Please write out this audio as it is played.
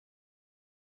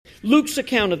Luke's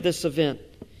account of this event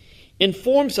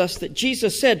informs us that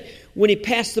Jesus said when he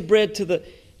passed the bread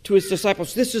to his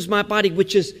disciples, "This is my body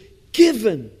which is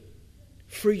given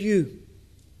for you.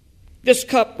 This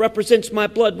cup represents my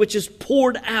blood which is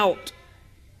poured out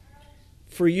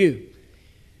for you."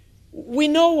 We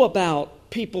know about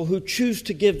people who choose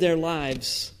to give their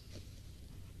lives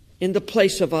in the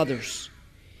place of others.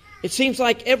 It seems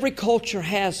like every culture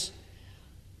has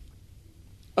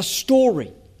a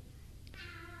story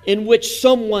in which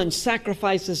someone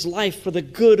sacrifices life for the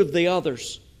good of the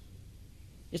others.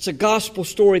 It's a gospel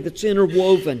story that's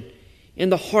interwoven in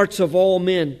the hearts of all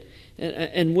men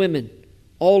and women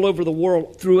all over the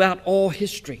world throughout all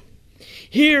history.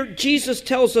 Here, Jesus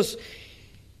tells us,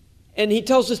 and he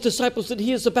tells his disciples that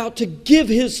he is about to give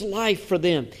his life for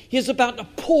them. He is about to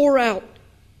pour out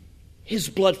his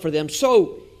blood for them.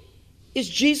 So, is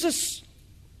Jesus'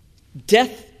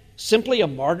 death simply a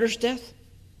martyr's death?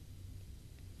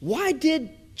 Why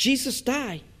did Jesus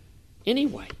die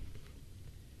anyway?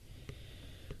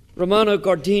 Romano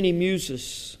Guardini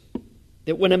muses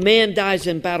that when a man dies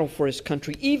in battle for his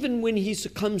country, even when he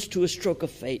succumbs to a stroke of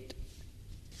fate,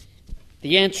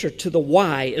 the answer to the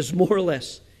why is more or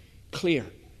less clear.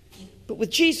 But with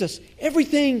Jesus,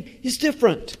 everything is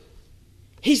different.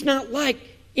 He's not like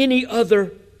any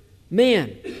other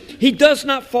man. He does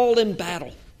not fall in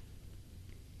battle.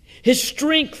 His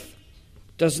strength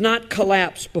does not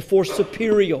collapse before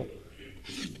superior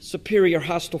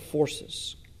hostile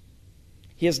forces.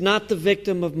 He is not the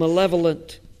victim of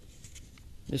malevolent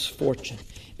misfortune.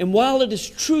 And while it is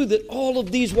true that all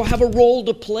of these will have a role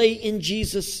to play in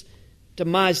Jesus'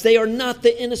 demise, they are not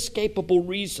the inescapable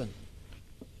reason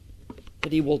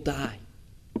that he will die.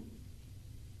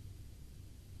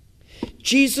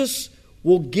 Jesus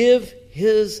will give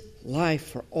his life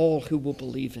for all who will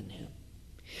believe in him.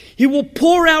 He will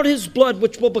pour out his blood,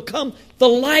 which will become the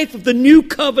life of the new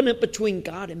covenant between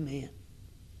God and man.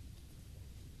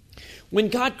 When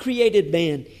God created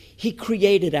man, he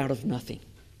created out of nothing.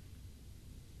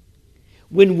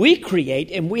 When we create,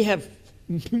 and we have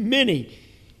many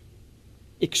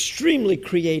extremely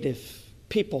creative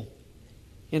people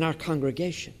in our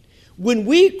congregation, when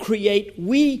we create,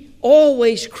 we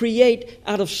always create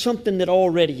out of something that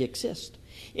already exists.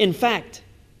 In fact,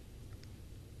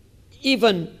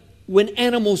 even when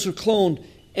animals are cloned,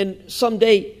 and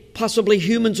someday possibly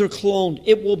humans are cloned,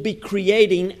 it will be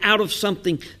creating out of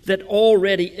something that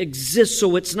already exists.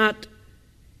 So it's not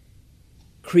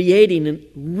creating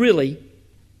really,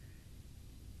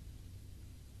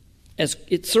 as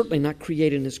it's certainly not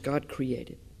creating as God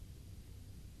created.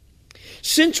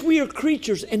 Since we are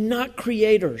creatures and not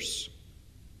creators,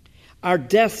 our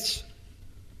deaths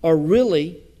are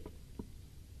really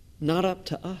not up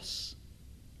to us,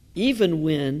 even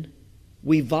when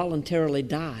we voluntarily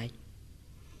die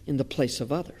in the place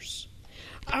of others.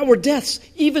 Our deaths,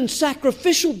 even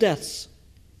sacrificial deaths,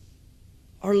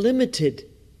 are limited,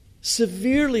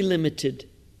 severely limited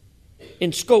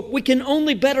in scope. We can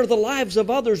only better the lives of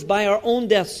others by our own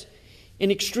deaths in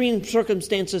extreme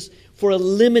circumstances for a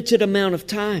limited amount of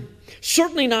time.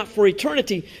 Certainly not for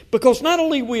eternity, because not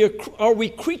only are we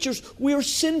creatures, we are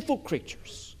sinful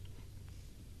creatures.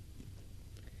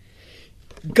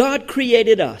 God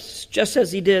created us, just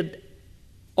as he did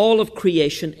all of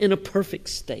creation, in a perfect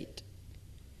state.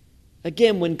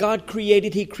 Again, when God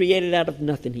created, he created out of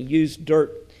nothing. He used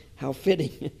dirt, how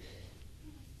fitting,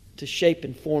 to shape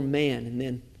and form man, and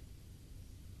then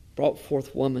brought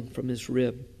forth woman from his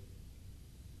rib.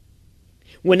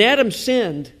 When Adam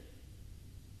sinned,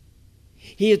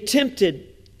 he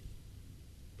attempted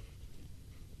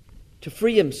to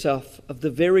free himself of the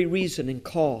very reason and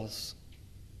cause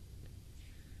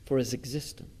for his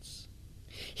existence.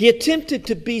 He attempted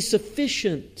to be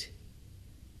sufficient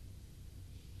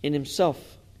in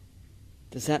himself.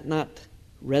 Does that not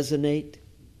resonate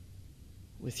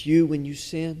with you when you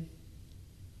sin?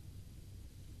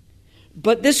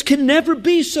 But this can never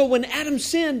be so. When Adam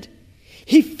sinned,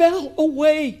 he fell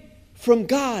away from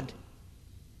God,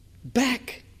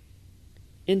 back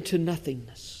into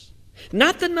nothingness.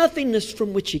 Not the nothingness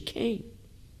from which he came,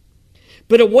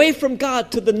 but away from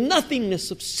God to the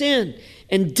nothingness of sin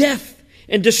and death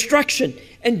and destruction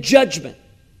and judgment.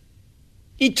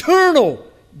 Eternal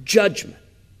judgment.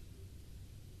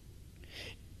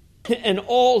 And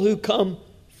all who come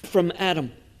from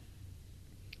Adam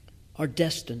are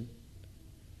destined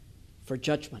for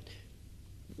judgment.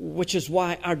 Which is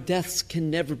why our deaths can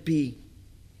never be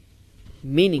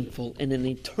meaningful in an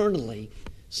eternally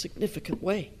significant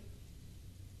way.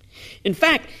 In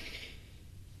fact,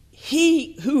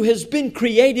 he who has been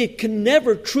created can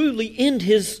never truly end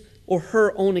his or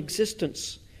her own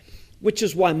existence which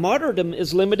is why martyrdom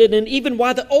is limited and even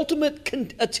why the ultimate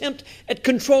attempt at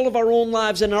control of our own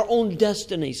lives and our own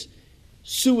destinies,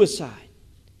 suicide,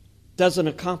 doesn't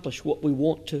accomplish what we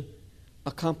want to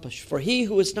accomplish. For he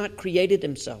who has not created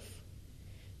himself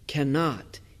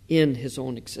cannot end his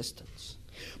own existence.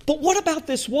 But what about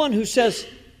this one who says,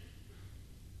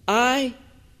 I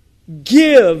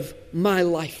give my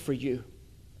life for you.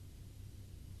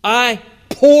 I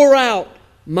pour out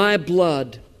my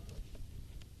blood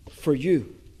for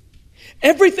you.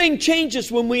 Everything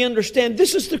changes when we understand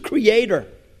this is the Creator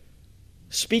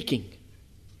speaking.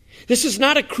 This is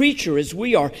not a creature as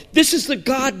we are. This is the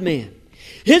God-man.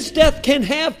 His death can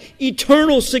have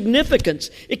eternal significance.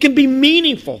 It can be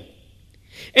meaningful.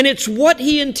 And it's what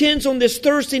He intends on this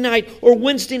Thursday night or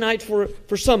Wednesday night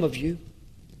for some of you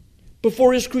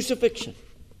before His crucifixion.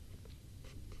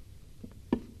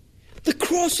 The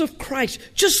cross of Christ.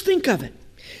 Just think of it.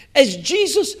 As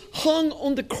Jesus hung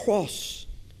on the cross,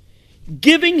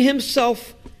 giving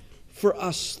Himself for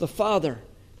us, the Father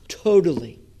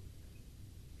totally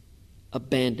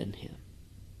abandoned Him.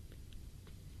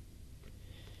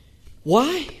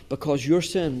 Why? Because your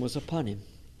sin was upon Him.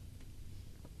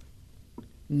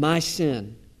 My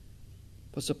sin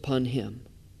was upon Him.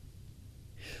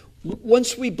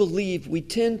 Once we believe, we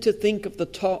tend to think of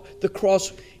the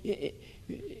cross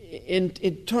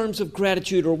in terms of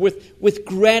gratitude, or with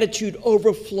gratitude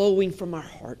overflowing from our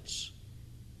hearts.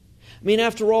 I mean,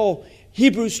 after all,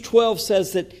 Hebrews 12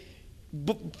 says that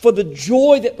for the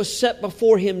joy that was set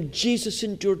before Him, Jesus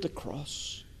endured the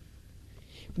cross.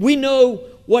 We know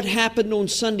what happened on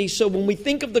Sunday, so when we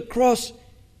think of the cross,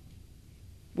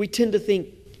 we tend to think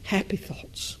happy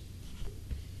thoughts,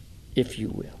 if you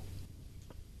will.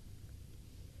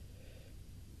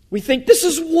 We think this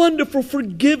is wonderful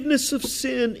forgiveness of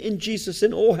sin in Jesus,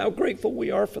 and oh, how grateful we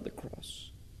are for the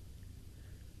cross.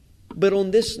 But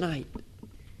on this night,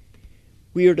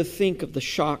 we are to think of the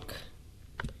shock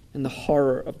and the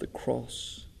horror of the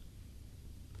cross.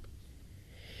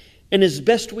 And as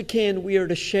best we can, we are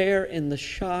to share in the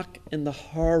shock and the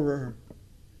horror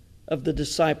of the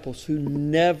disciples who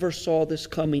never saw this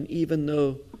coming, even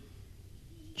though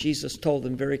Jesus told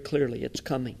them very clearly it's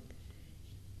coming.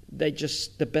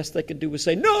 The best they could do was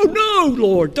say, no,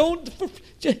 Lord, don't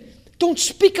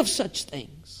speak of such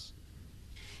things.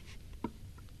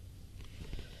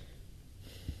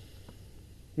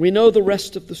 We know the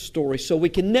rest of the story, so we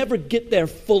can never get there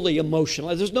fully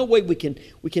emotional. There's no way we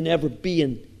can ever be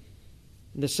in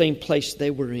the same place they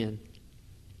were in,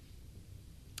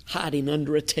 hiding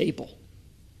under a table,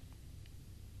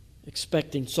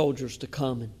 expecting soldiers to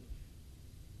come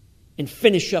and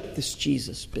finish up this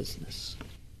Jesus business.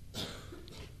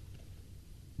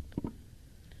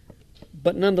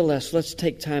 But nonetheless, let's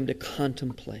take time to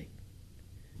contemplate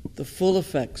the full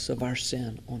effects of our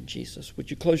sin on Jesus. Would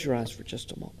you close your eyes for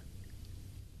just a moment?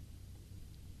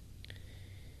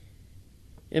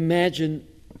 Imagine,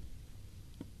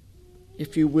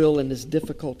 if you will, and as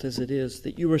difficult as it is,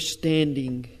 that you are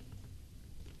standing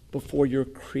before your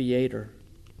Creator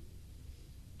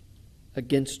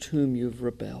against whom you've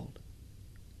rebelled.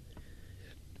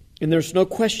 And there's no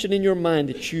question in your mind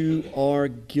that you are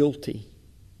guilty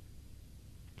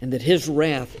and that His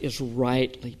wrath is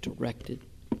rightly directed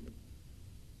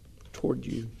toward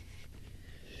you.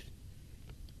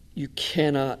 You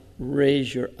cannot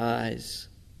raise your eyes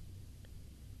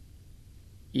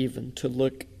even to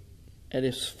look at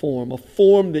His form, a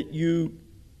form that you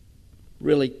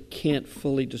really can't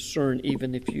fully discern,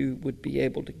 even if you would be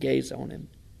able to gaze on Him.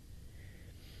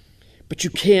 But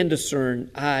you can discern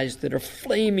eyes that are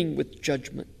flaming with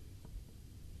judgment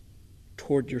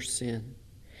toward your sin.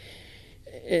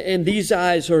 And these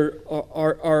eyes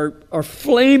are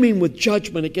flaming with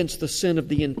judgment against the sin of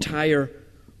the entire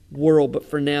world, but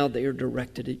for now they are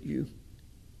directed at you.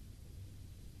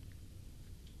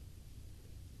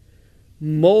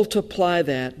 Multiply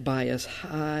that by as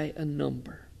high a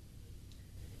number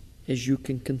as you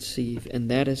can conceive, and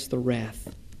that is the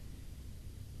wrath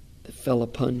that fell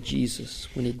upon Jesus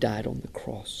when He died on the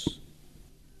cross.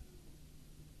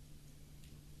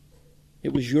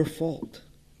 It was your fault.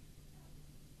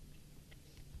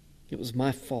 It was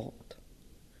my fault.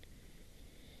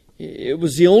 It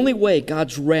was the only way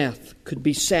God's wrath could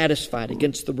be satisfied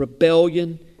against the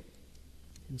rebellion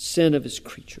and sin of His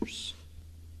creatures.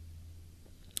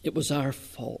 It was our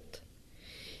fault.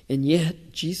 And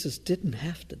yet, Jesus didn't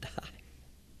have to die.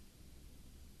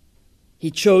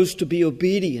 He chose to be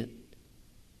obedient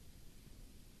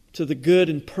to the good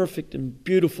and perfect and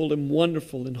beautiful and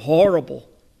wonderful and horrible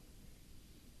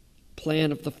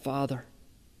plan of the Father.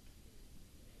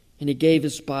 And He gave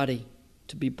His body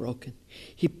to be broken.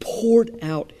 He poured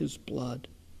out His blood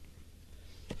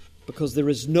because there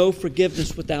is no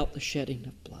forgiveness without the shedding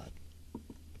of blood.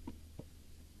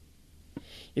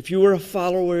 If you are a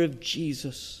follower of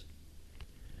Jesus,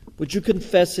 would you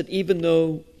confess that even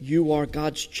though you are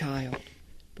God's child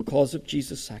because of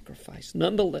Jesus' sacrifice,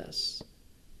 nonetheless,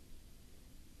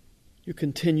 you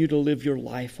continue to live your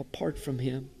life apart from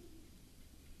Him?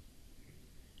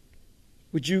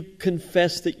 Would you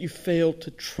confess that you failed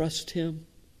to trust Him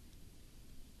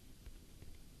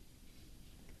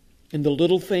in the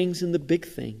little things and the big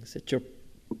things, at your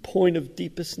point of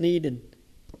deepest need, and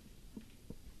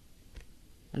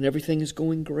everything is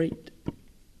going great?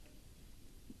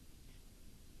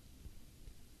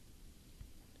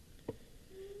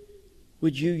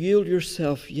 Would you yield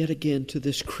yourself yet again to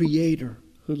this Creator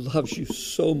who loves you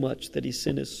so much that He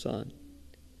sent His Son,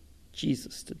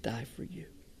 Jesus, to die for you?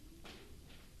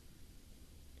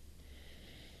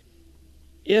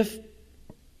 If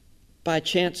by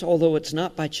chance, although it's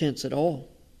not by chance at all,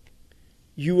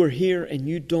 you are here and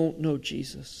you don't know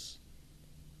Jesus,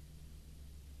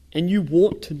 and you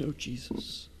want to know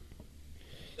Jesus,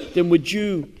 then would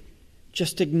you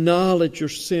just acknowledge your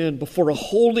sin before a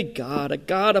holy God, a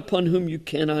God upon whom you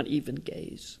cannot even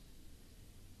gaze?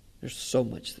 There's so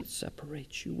much that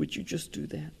separates you. Would you just do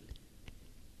that?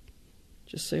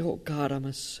 Just say, "Oh God, I'm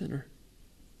a sinner.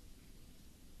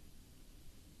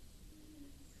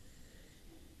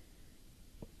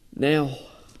 Now,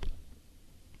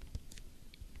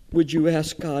 would you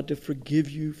ask God to forgive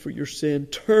you for your sin?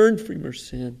 Turn from your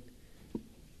sin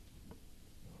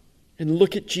and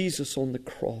look at Jesus on the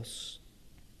cross.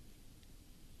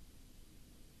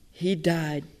 He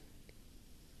died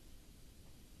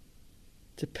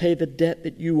to pay the debt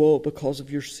that you owe because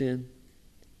of your sin.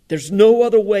 There's no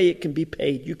other way it can be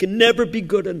paid. You can never be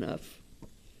good enough.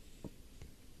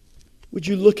 Would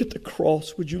you look at the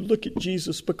cross? Would you look at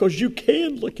Jesus? Because you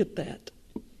can look at that.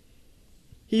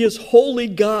 He is holy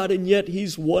God, and yet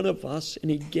He's one of us, and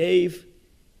He gave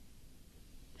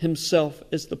Himself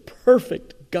as the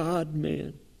perfect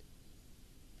God-man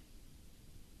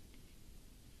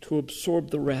to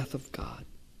absorb the wrath of God.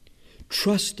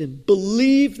 Trust Him.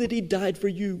 Believe that He died for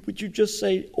you. Would you just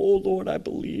say, "Oh Lord, I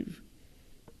believe.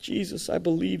 Jesus, I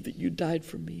believe that you died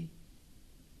for me.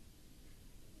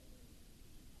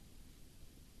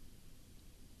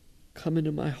 Come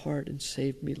into my heart and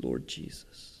save me, Lord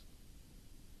Jesus."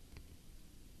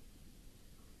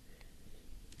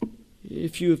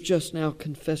 If you have just now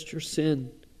confessed your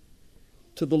sin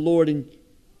to the Lord and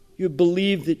you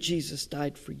believe that Jesus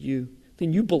died for you,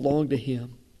 then you belong to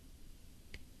Him.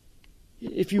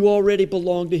 If you already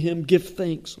belong to Him, give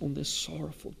thanks on this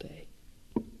sorrowful day.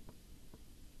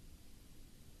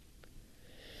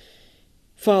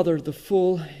 Father, the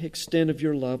full extent of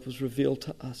your love was revealed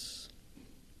to us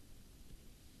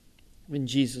when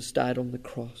Jesus died on the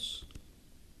cross.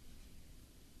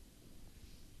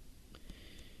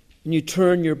 When you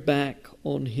turn your back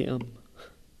on Him,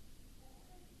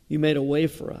 you made a way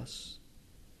for us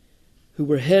who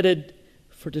were headed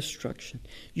for destruction.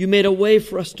 You made a way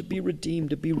for us to be redeemed,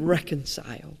 to be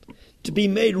reconciled, to be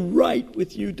made right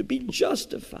with you, to be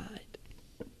justified,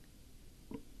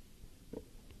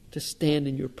 to stand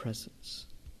in your presence.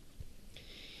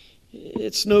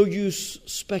 It's no use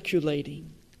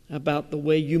speculating about the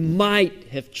way you might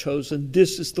have chosen.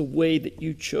 This is the way that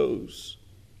you chose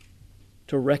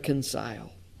to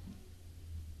reconcile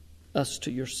us to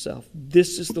yourself.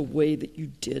 This is the way that you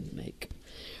did make.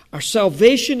 Our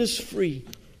salvation is free,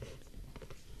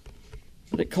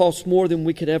 but it costs more than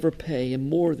we could ever pay and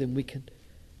more than we could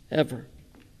ever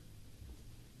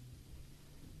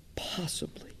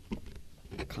possibly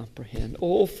comprehend.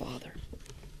 Oh, Father,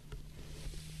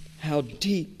 how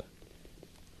deep,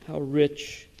 how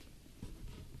rich,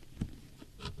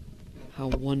 how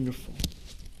wonderful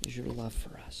is your love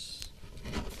for us.